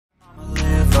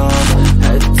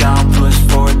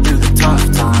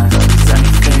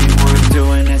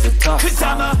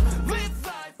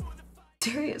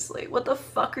seriously, what the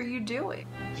fuck are you doing?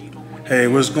 Hey,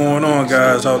 what's going on,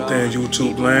 guys, out there in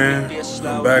YouTube land?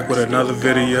 I'm back with another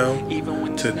video.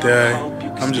 Today,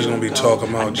 I'm just gonna be talking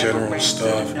about general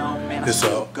stuff. It's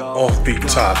a offbeat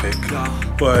topic,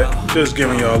 but just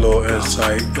giving y'all a little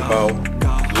insight about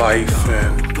life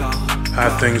and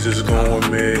how things is going with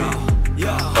me.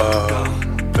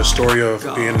 The story of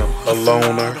being a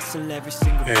loner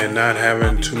and not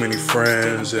having too many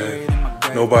friends and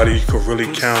nobody you could really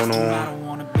count on.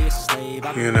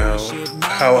 You know,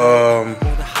 how,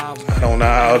 I don't know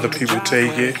how other people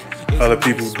take it, other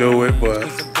people do it, but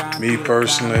me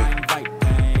personally,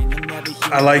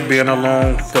 I like being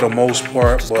alone for the most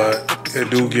part, but it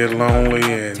do get lonely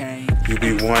and you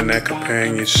be wanting that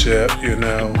companionship, you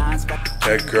know,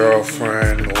 that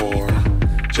girlfriend or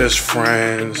just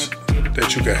friends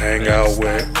that you can hang out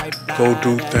with, go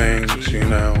do things, you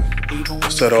know,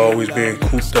 instead of always being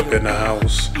cooped up in the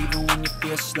house.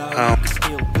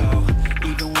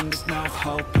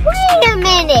 Wait a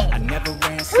minute!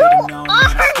 Who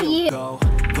are you?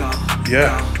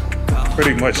 Yeah,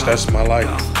 pretty much that's my life.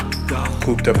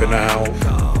 Cooped up in the house.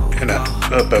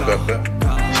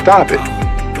 Stop it.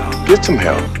 Get some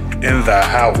help. In the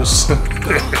house.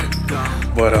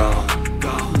 But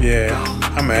yeah,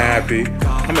 I'm a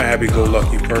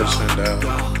happy-go-lucky person though.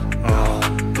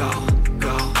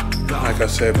 Like I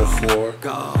said before,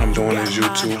 I'm doing this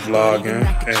YouTube vlogging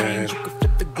and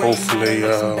hopefully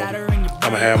I'm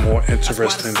gonna have more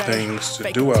interesting things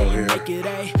to do out here.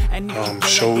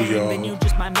 Show y'all.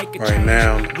 Right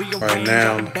now,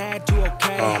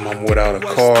 I'm without a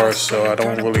car, so I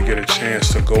don't really get a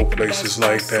chance to go places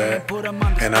like that,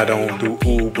 and I don't do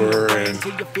Uber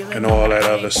and all that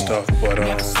other stuff. But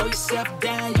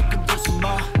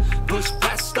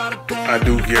I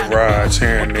do get rides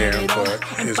here and there, but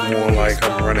it's more like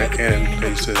I'm running in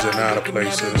places and out of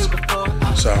places.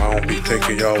 So I don't be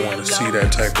thinking y'all want to see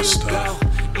that type of stuff.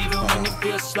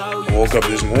 Woke up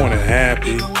this morning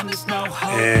happy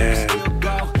and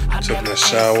took my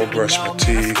shower, brushed my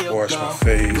teeth, washed my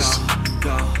face.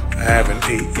 I haven't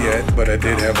ate yet, but I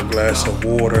did have a glass of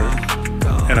water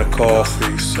and a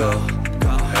coffee. So,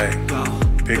 hey,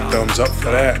 big thumbs up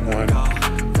for that one.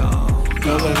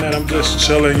 Other than that, I'm just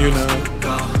chilling, you know.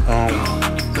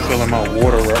 Filling my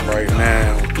water up right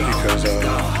now because I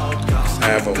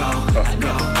have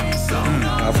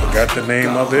I forgot the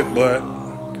name of it, but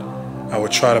I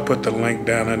would try to put the link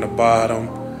down in the bottom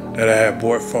that I had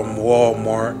bought from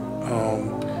Walmart.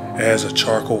 It has a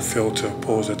charcoal filter,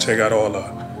 supposed to take out all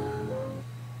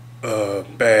the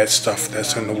bad stuff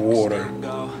that's in the water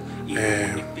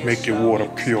and make your water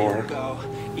pure.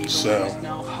 So,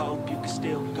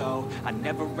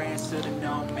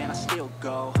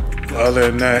 other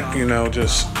than that, you know,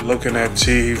 just looking at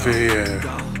TV and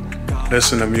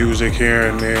listen to music here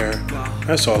and there.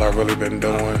 That's all I've really been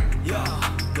doing.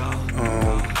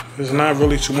 There's not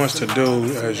really too much to do.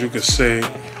 As you can see,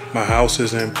 my house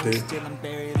is empty.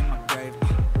 You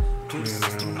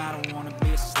know,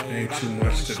 ain't too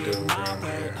much to do around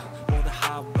here.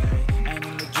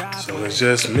 So it's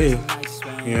just me,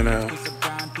 you know.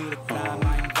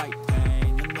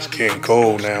 It's getting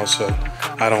cold now, so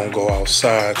I don't go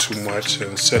outside too much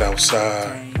and sit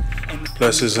outside.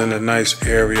 Plus, it's in a nice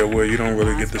area where you don't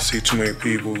really get to see too many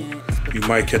people. You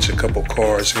might catch a couple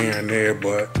cars here and there,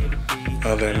 but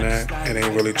other than that, it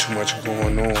ain't really too much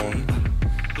going on.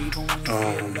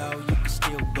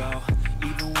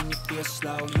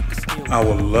 I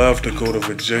would love to go to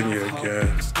Virginia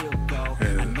again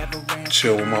and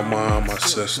chill with my mom, my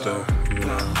sister, you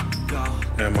know,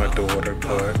 and my daughter,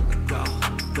 but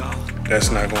that's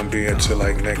not gonna be until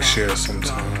like next year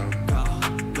sometime,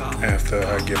 after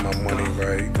I get my money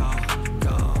right.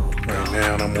 Right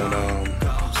now I'm on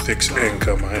fixed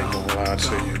income, I ain't gonna lie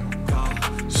to you.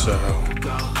 So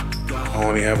I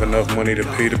only have enough money to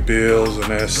pay the bills and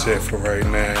that's it for right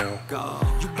now.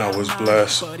 I was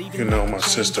blessed, you know, my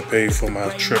sister paid for my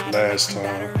trip last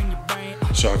time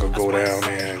so I could go down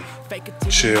there and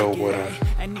chill with her.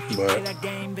 But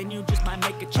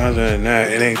other than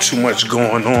that, it ain't too much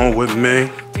going on with me.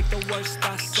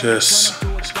 Just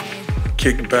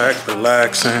kick back,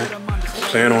 relaxing,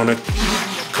 playing on the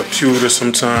computer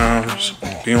sometimes,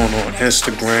 be on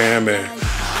Instagram and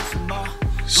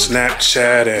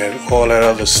Snapchat and all that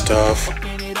other stuff.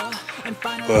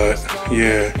 But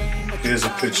yeah, here's a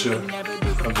picture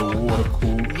of the water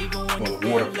cooler, or the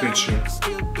water pitcher.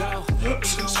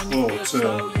 Oops, it's full too.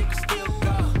 So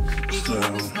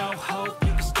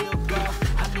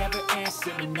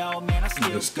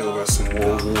just still got some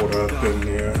more water up in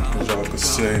there, as y'all can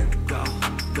see.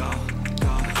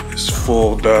 It's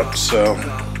full up, so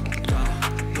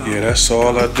yeah, that's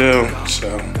all I do.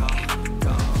 So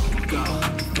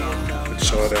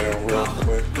Slow down real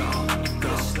quick.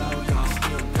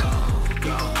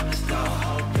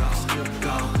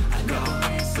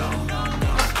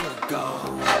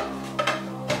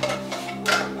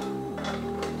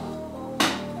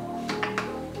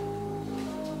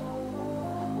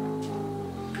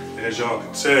 As y'all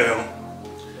can tell,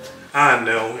 I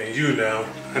know and you know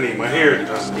I need my hair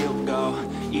done.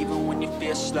 Even when you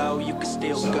feel slow, you can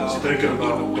still go. I was thinking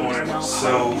about doing it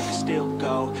myself.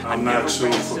 I'm not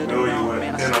too familiar with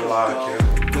interlocking,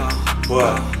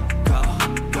 but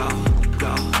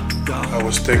I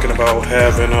was thinking about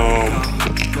having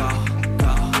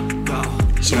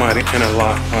somebody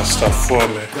interlock my stuff for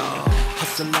me.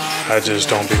 I just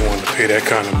don't be wanting to pay that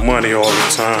kind of money all the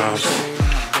time.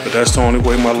 But that's the only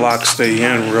way my locks stay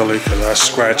in, really, because I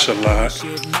scratch a lot.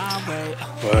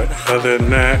 But other than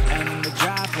that,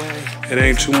 it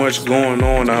ain't too much going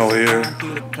on out here.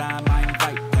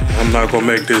 I'm not gonna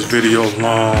make this video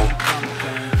long.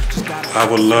 I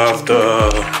would love the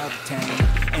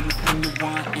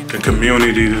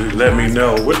community to let me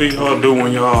know, what do y'all do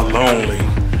when y'all lonely?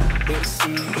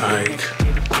 Like,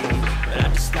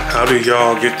 how do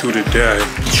y'all get through the day?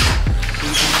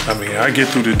 I mean, I get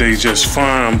through the day just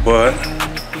fine, but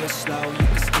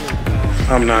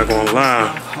I'm not gonna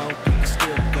lie.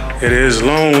 It is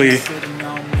lonely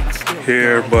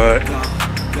here, but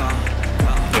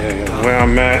where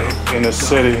I'm at in the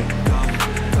city,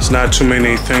 it's not too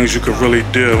many things you could really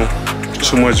do.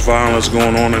 Too much violence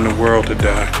going on in the world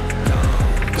today.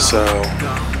 So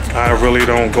I really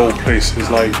don't go places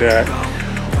like that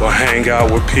or hang out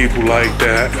with people like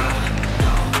that.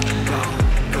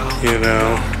 You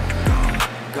know,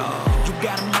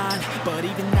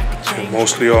 and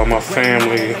mostly all my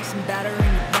family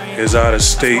is out of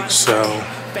state, so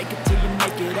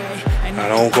I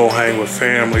don't go hang with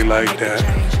family like that,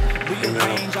 you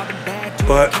know.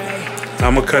 But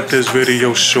I'm gonna cut this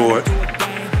video short.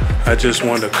 I just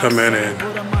wanted to come in and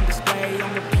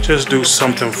just do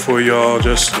something for y'all,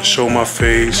 just to show my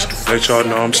face, let y'all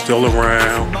know I'm still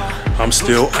around, I'm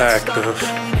still active,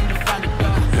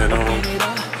 you know.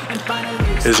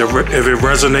 If it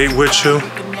resonate with you,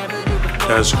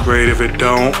 that's great. If it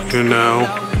don't, you know,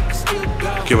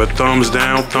 give a thumbs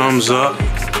down, thumbs up.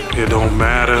 It don't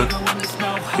matter,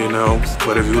 you know.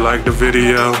 But if you like the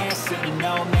video,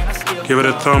 give it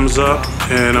a thumbs up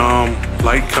and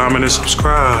like, comment, and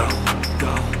subscribe.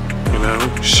 You know,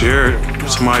 share it.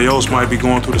 Somebody else might be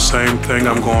going through the same thing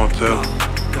I'm going through.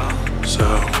 So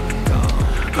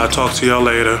I'll talk to y'all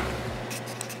later.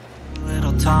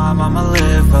 Time I'ma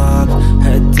live up,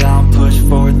 head down, push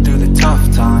forward through the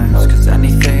tough times, 'cause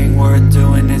anything worth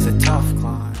doing is